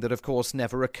 something that of course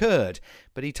never occurred.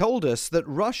 But he told us that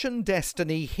Russian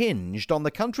destiny hinged on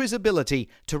the country's ability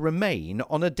to remain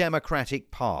on a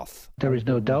democratic path. There is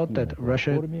no doubt that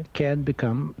Russia can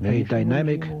become a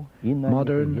dynamic,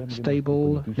 modern,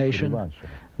 stable nation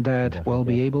that will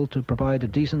be able to provide a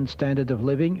decent standard of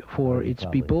living for its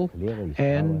people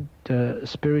and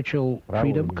spiritual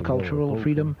freedom, cultural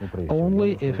freedom,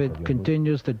 only if it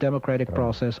continues the democratic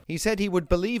process. He said he would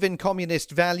believe in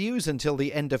communist values until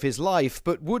the end of his life,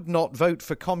 but would not vote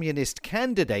for communist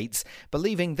candidates,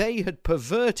 believing they had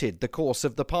perverted the course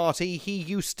of the party he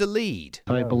used to lead.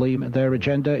 I believe their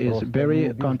agenda is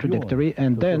very contradictory,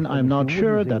 and then I'm not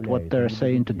sure that what they're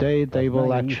saying today they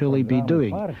will actually be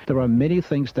doing. There are many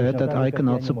things there that I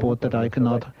cannot support, that I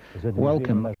cannot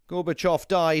welcome. Gorbachev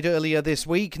died earlier this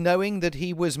week, knowing that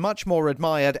he was much more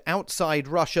admired outside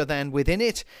Russia than within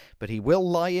it, but he will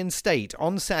lie in state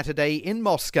on Saturday in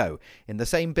Moscow, in the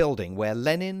same building where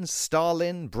Lenin,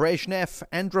 Stalin, Brezhnev,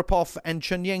 Andropov and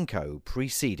Chernenko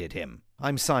preceded him.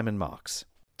 I'm Simon Marks.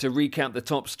 To recap the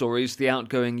top stories, the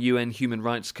outgoing UN Human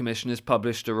Rights Commission has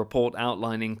published a report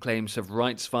outlining claims of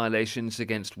rights violations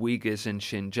against Uyghurs in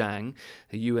Xinjiang.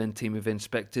 A UN team of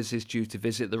inspectors is due to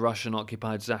visit the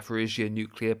Russian-occupied Zaporizhzhia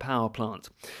nuclear power plant.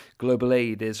 Global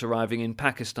aid is arriving in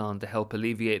Pakistan to help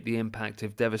alleviate the impact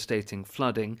of devastating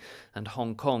flooding, and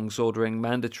Hong Kong's ordering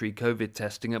mandatory COVID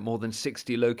testing at more than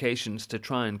 60 locations to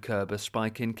try and curb a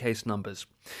spike in case numbers.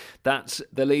 That's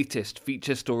the latest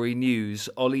feature story news.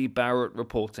 Ollie Barrett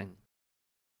reporting.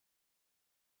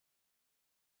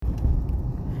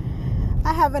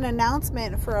 I have an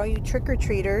announcement for all you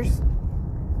trick-or-treaters.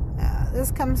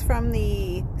 This comes from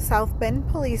the South Bend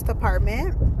Police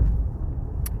Department.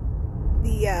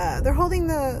 They're holding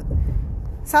the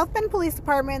South Bend Police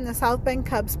Department and the South Bend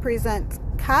Cubs present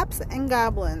Cops and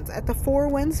Goblins at the Four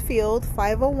Winds Field,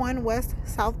 501 West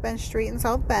South Bend Street in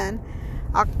South Bend,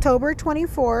 October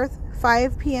 24th,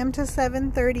 5 p.m. to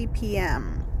 7:30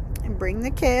 p.m. And bring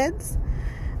the kids.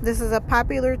 This is a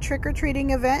popular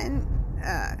trick-or-treating event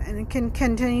and it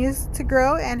continues to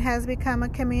grow and has become a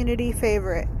community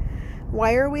favorite.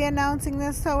 Why are we announcing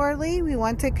this so early? We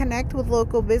want to connect with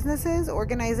local businesses,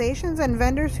 organizations, and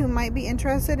vendors who might be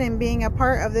interested in being a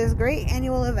part of this great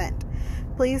annual event.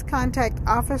 Please contact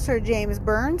Officer James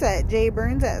Burns at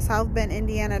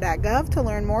jburns@southbendindiana.gov to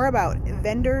learn more about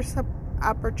vendor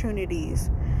opportunities.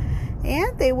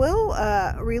 And they will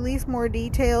release more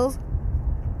details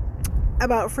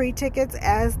about free tickets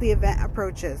as the event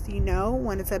approaches. You know,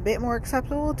 when it's a bit more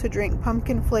acceptable to drink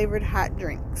pumpkin-flavored hot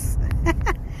drinks.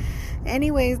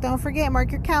 Anyways, don't forget,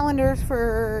 mark your calendars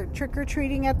for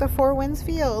trick-or-treating at the Four Winds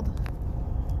Field.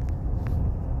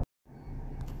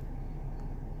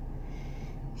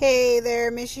 Hey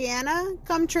there, Michiana.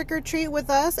 Come trick-or-treat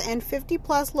with us and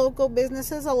 50-plus local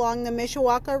businesses along the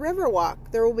Mishawaka Riverwalk.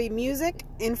 There will be music,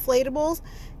 inflatables,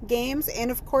 games, and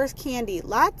of course candy.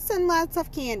 Lots and lots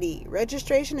of candy.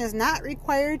 Registration is not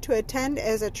required to attend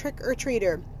as a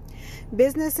trick-or-treater.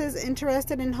 Businesses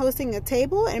interested in hosting a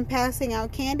table and passing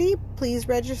out candy, please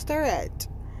register at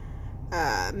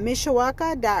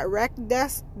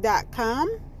mishawaka.recdesk.com.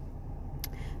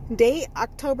 Date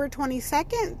October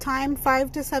 22nd, time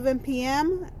 5 to 7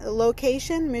 p.m.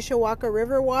 Location Mishawaka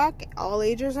Riverwalk. All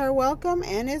ages are welcome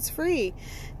and it's free.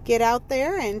 Get out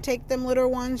there and take them little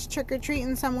ones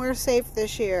trick-or-treating somewhere safe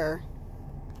this year.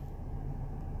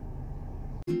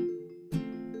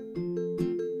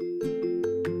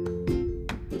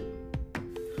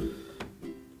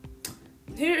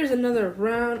 Here is another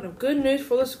round of good news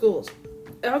for the schools.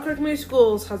 Elkhart Community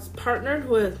Schools has partnered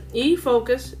with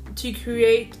eFocus to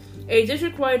create a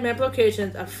district-wide map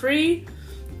location of free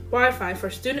Wi-Fi for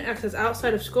student access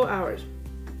outside of school hours.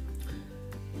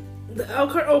 The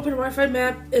Elkhart Open Wi-Fi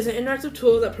Map is an interactive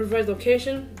tool that provides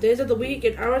location, days of the week,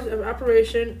 and hours of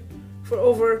operation for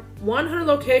over 100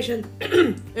 locations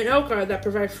in Elkhart that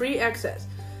provide free access.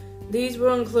 These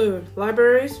will include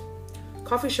libraries,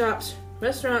 coffee shops,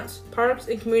 restaurants, parks,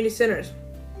 and community centers.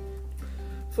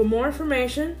 For more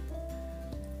information,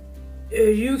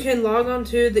 you can log on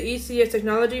to the ECS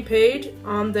Technology page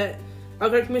on the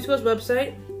Elkhart Community Schools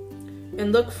website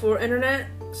and look for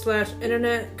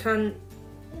internet/internet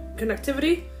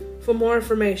connectivity for more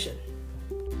information.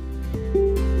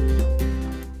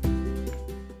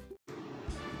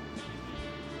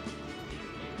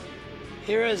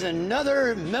 Here is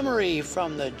another memory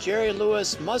from the Jerry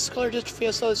Lewis Muscular Dystrophy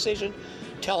Association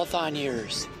telethon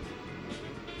years.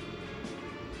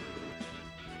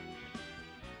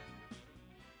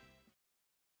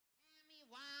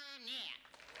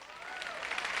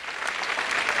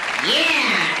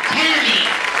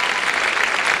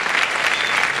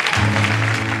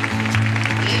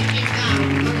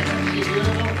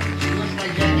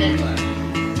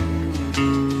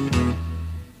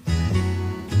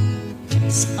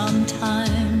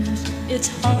 Sometimes it's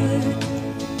hard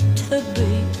to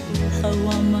be a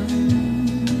woman,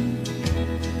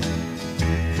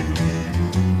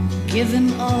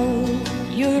 giving all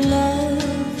your love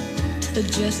to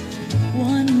just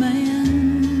one man.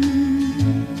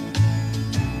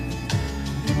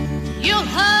 You'll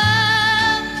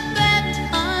have bad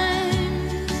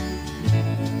times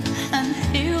and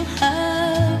he'll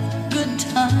have good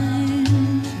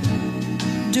times,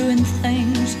 doing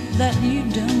things that you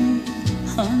don't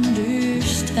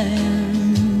understand.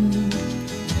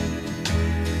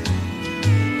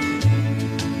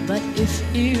 But if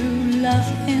you love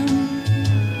him,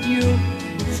 you'll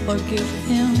forgive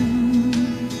him,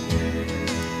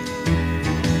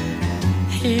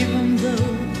 even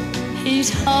though he's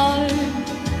hard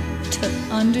to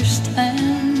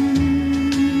understand.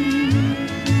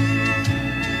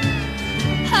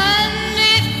 And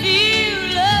if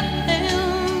you love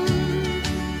him,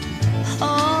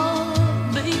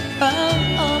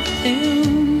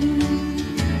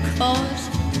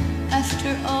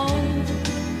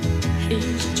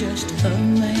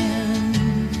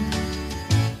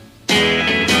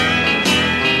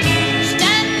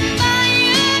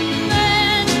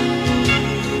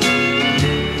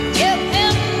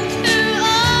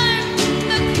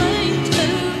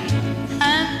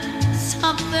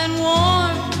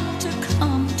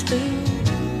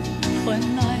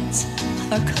 when nights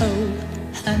are cold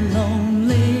and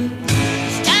lonely.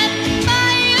 Stand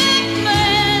by your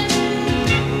man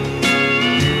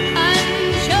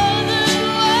and show the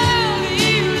world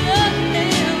you love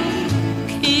him.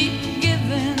 Keep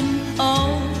giving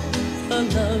all the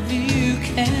love you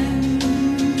can.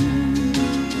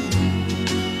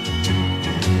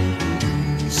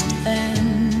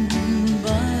 Stand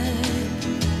by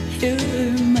your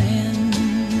man.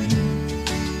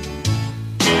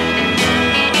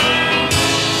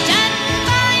 Stand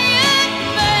by your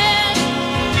man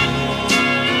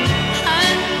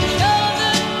and show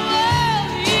the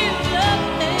world you love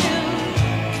him.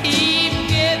 Keep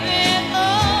giving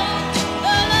all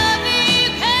the love you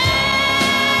can.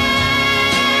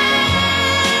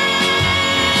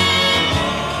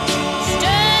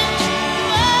 Stand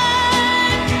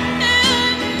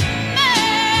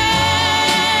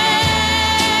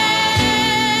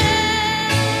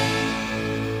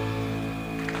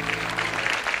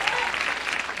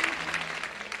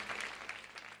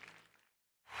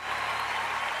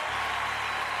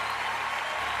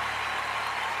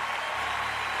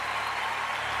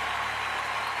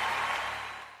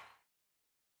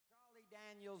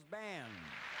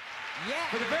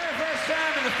For the very first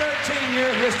time in the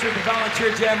 13-year history of the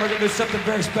Volunteer Jam, we're going to do something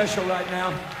very special right now.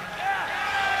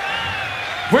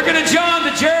 We're going to join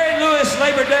the Jerry Lewis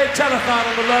Labor Day Telethon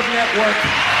on the Love Network.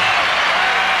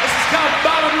 This is called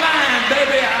Bottom Line,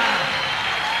 baby. I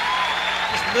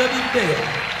just love you to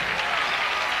death.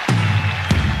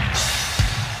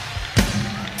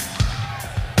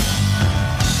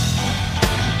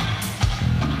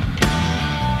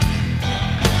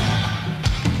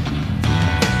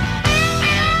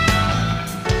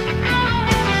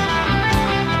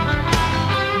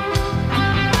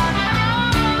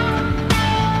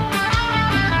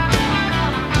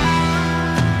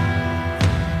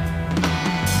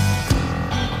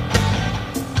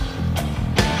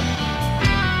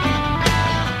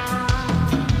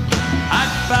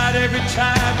 Every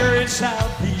tiger in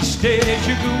Southeast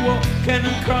Asia go walking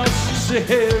across the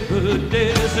Sahara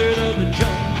Desert of the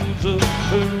jungles of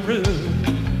Peru.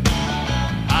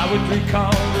 I would drink all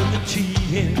of the tea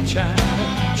in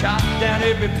China, chop down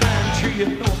every pine tree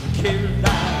in North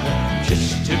Carolina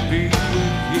just to be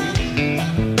with you.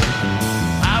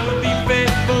 I would be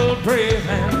faithful, brave,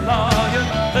 and loyal,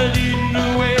 leading the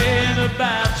way in a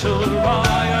battle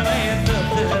royal. Ain't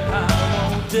nothing I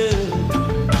won't do.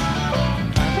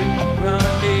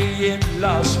 In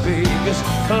Las Vegas,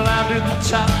 climb to the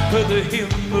top of the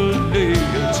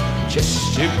Himalayas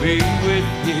just to be with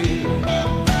you.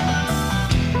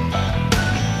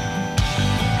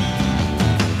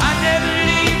 I never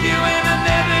leave you and I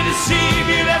never deceive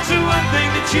you. That's the one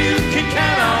thing that you can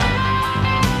count on.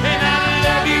 And I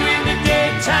love you in the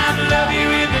daytime, love you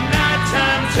in the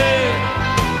nighttime too.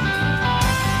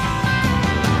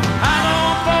 I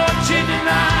don't fortune and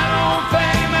I don't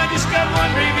fame. I just got one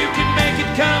dream, you can make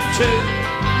it come true.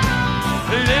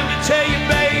 Let me tell you,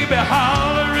 baby,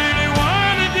 all I really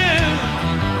wanna do.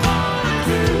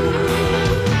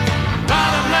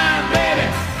 Bottom line, baby,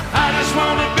 I just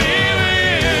wanna be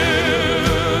with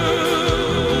you.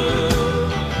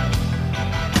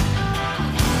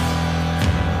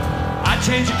 I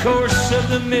change the course of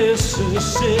the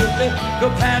Mississippi, go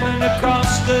paddling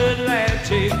across the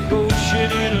Atlantic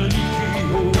Ocean in a leaky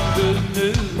old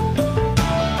canoe.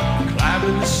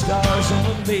 Climbing the stars on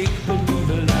a make-believe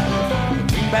ladder,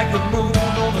 bring back the moon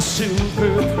on a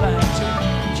silver platter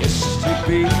just to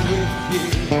be with you.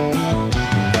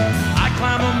 I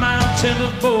climb a mountain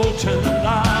of molten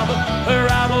lava,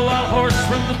 ride a wild horse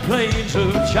from the plains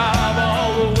of Java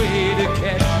all the way to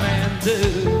Kathmandu.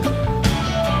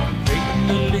 Drinking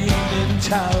the leaning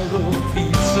tower of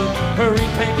Pisa,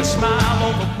 repaint the smile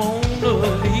on the Mona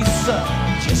Lisa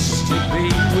just to be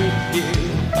with you.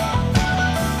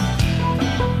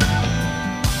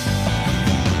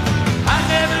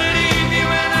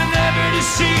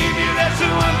 Deceive you, that's the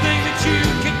one thing that you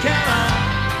can count on.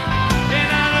 And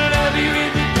I love you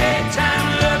in the daytime,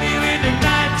 love you in the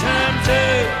nighttime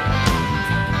too.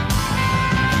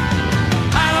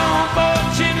 I don't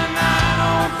fortune and I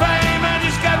don't fame, I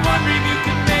just got one dream, you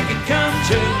can make it come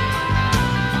true.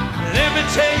 Let me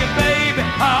tell you, baby,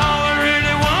 all I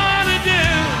really wanna do.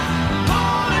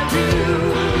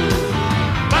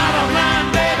 Bottom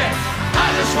line, baby, I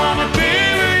just wanna be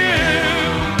with you.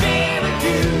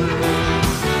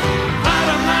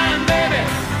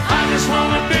 I just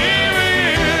wanna be with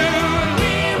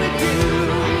you.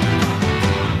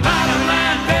 Bottom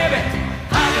line, baby,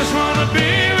 I just wanna be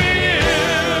with you.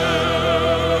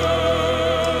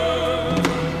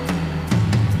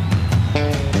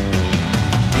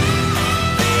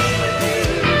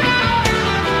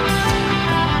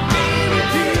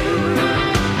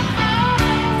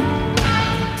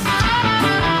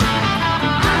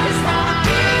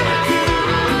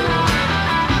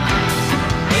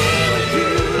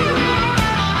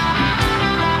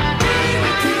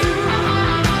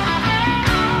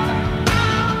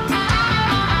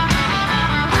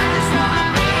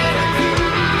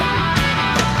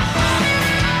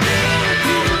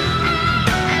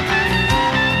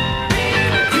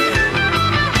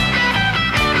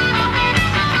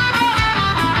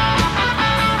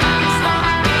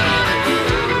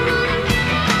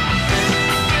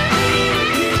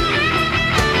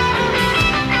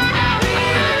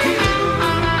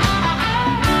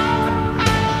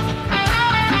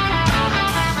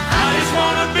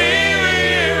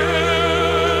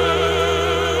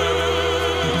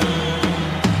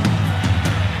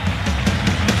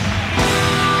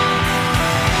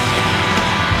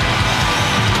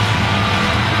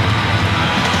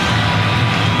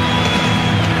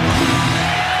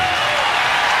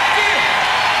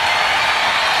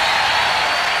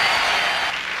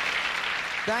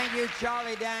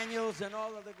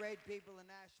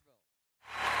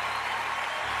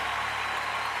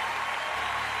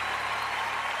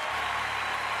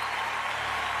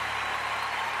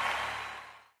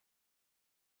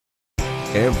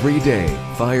 Every day,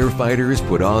 firefighters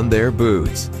put on their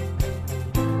boots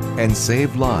and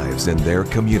save lives in their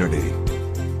community.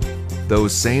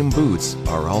 Those same boots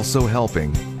are also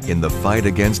helping in the fight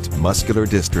against muscular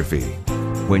dystrophy.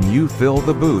 When you fill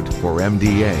the boot for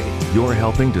MDA, you're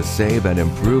helping to save and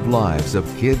improve lives of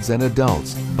kids and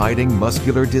adults fighting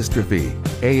muscular dystrophy,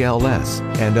 ALS,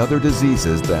 and other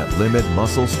diseases that limit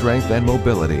muscle strength and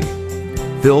mobility.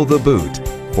 Fill the boot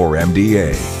for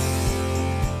MDA.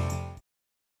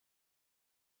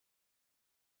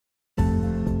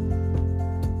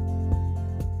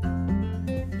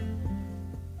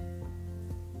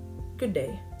 Good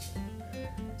day.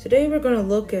 Today we're going to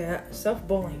look at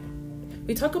self-bullying.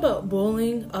 We talk about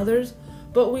bullying others,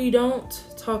 but we don't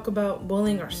talk about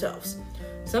bullying ourselves.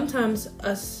 Sometimes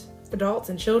us adults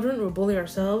and children will bully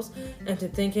ourselves into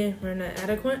thinking we're not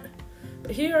adequate.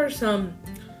 But here are some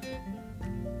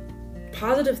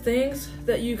positive things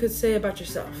that you could say about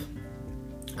yourself.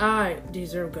 I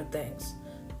deserve good things.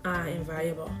 I am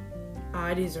valuable.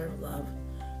 I deserve love.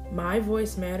 My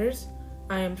voice matters.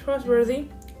 I am trustworthy.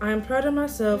 I am proud of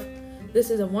myself. This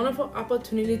is a wonderful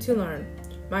opportunity to learn.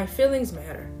 My feelings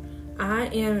matter. I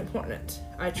am important.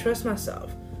 I trust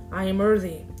myself. I am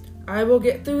worthy. I will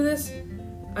get through this.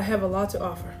 I have a lot to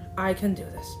offer. I can do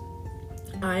this.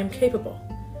 I am capable.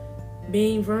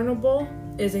 Being vulnerable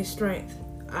is a strength.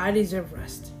 I deserve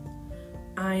rest.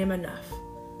 I am enough.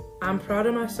 I'm proud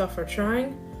of myself for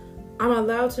trying. I'm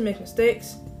allowed to make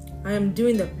mistakes. I am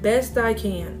doing the best I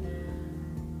can.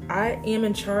 I am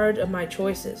in charge of my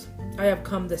choices. I have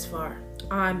come this far.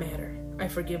 I matter. I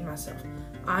forgive myself.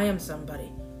 I am somebody.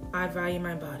 I value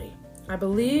my body. I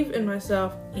believe in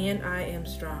myself and I am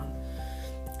strong.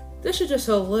 This is just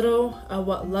a little of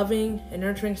what loving and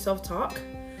nurturing self-talk.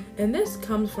 And this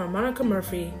comes from Monica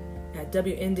Murphy at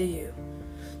WNDU.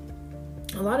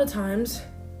 A lot of times,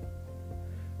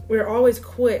 we're always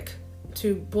quick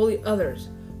to bully others,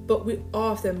 but we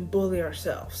often bully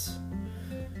ourselves.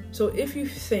 So if you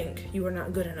think you are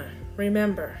not good enough,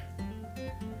 remember,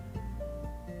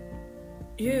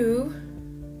 you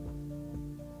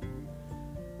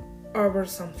are worth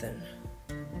something.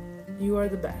 You are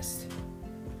the best.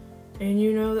 And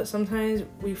you know that sometimes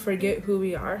we forget who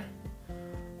we are.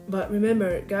 But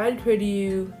remember, God created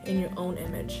you in your own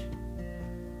image.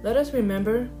 Let us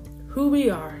remember who we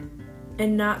are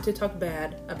and not to talk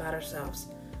bad about ourselves.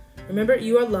 Remember,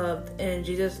 you are loved and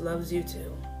Jesus loves you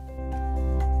too.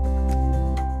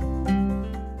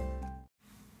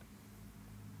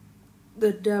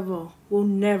 The devil will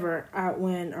never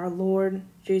outwin our Lord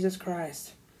Jesus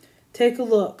Christ. Take a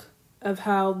look of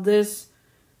how this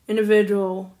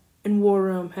individual in War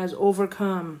Room has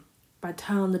overcome by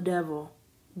telling the devil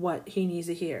what he needs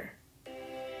to hear.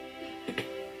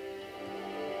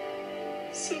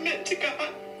 Submit to God.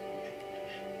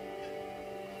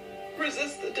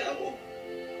 Resist the devil.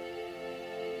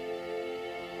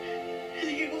 And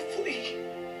he will flee.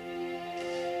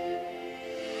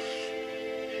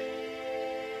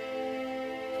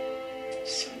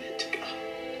 Submit to God.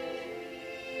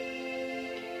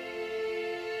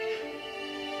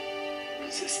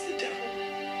 Resist the devil.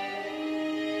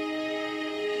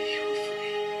 And he will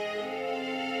flee.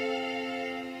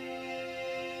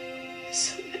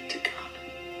 Submit to God.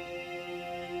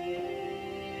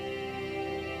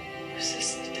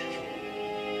 Resist the devil.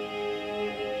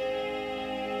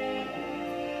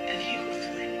 And he will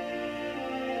flee.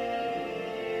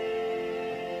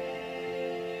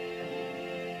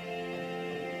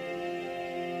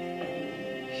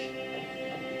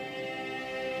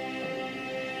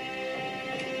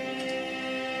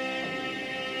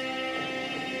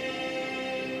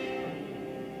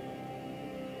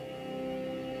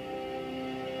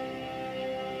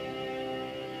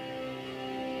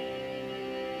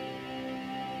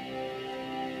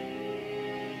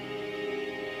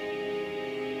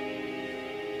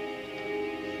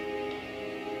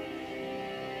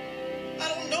 I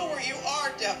don't know where you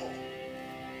are, devil,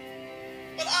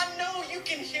 but I know you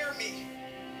can hear me.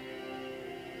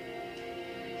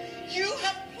 You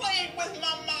have played with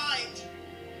my mind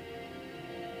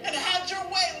and had your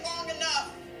way long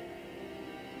enough.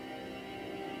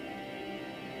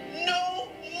 No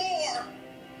more.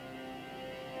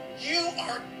 You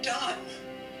are done.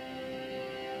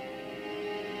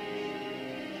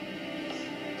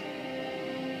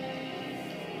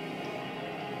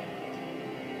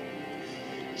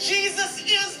 Jesus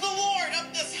is the Lord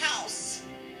of this house.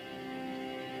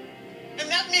 And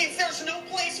that means there's no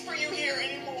place for you here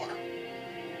anymore.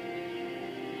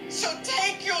 So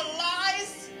take your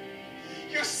lies,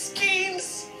 your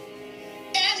schemes,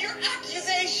 and your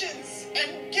accusations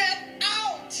and get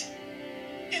out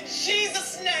in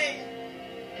Jesus' name.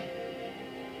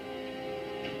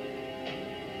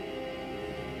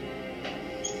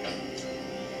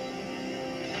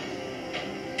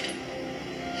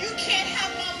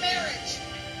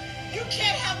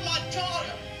 can't have my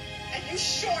daughter, and you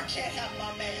sure can't have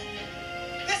my man.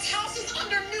 This house is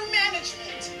under new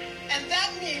management, and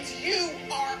that means you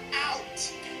are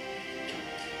out.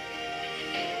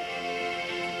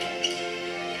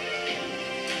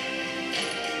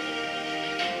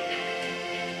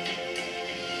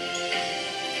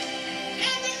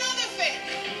 And another thing,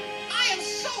 I am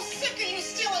so sick of you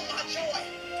stealing my joy,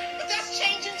 but that's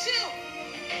changing too.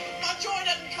 My joy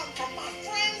doesn't come from my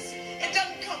friends, it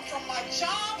doesn't come from my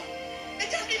job,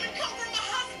 it doesn't even come from my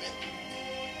husband.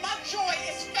 My joy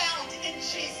is found in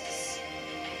Jesus.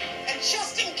 And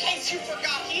just in case you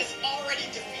forgot, he has already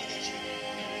defeated you.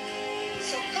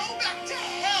 So go back to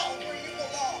hell where you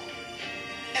belong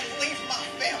and leave my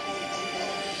family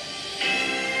alone.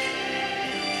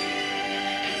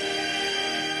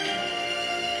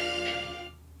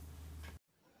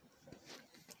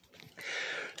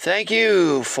 Thank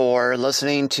you for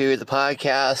listening to the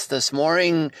podcast this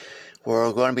morning.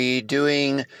 We're going to be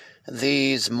doing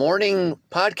these morning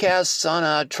podcasts on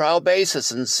a trial basis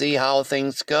and see how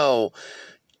things go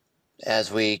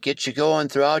as we get you going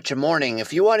throughout your morning.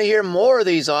 If you want to hear more of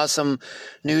these awesome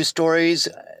news stories,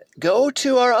 go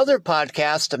to our other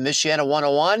podcast, Michiana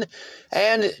 101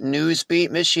 and Newsbeat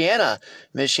Michiana.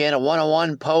 Michiana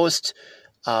 101 posts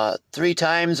 3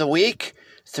 times a week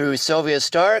through Sylvia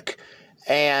Stark,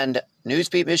 and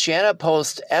Newsbeat Michiana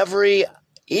posts every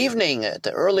evening at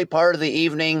the early part of the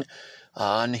evening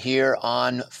on here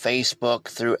on Facebook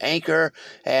through Anchor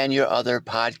and your other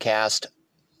podcast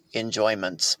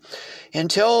enjoyments.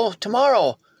 Until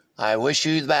tomorrow, I wish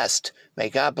you the best. May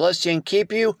God bless you and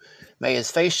keep you. May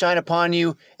his face shine upon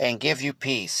you and give you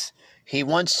peace. He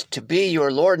wants to be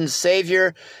your Lord and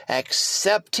Savior.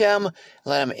 Accept him.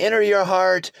 Let him enter your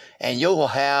heart, and you will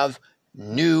have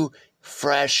new,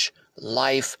 fresh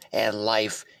life and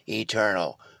life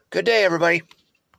eternal. Good day, everybody.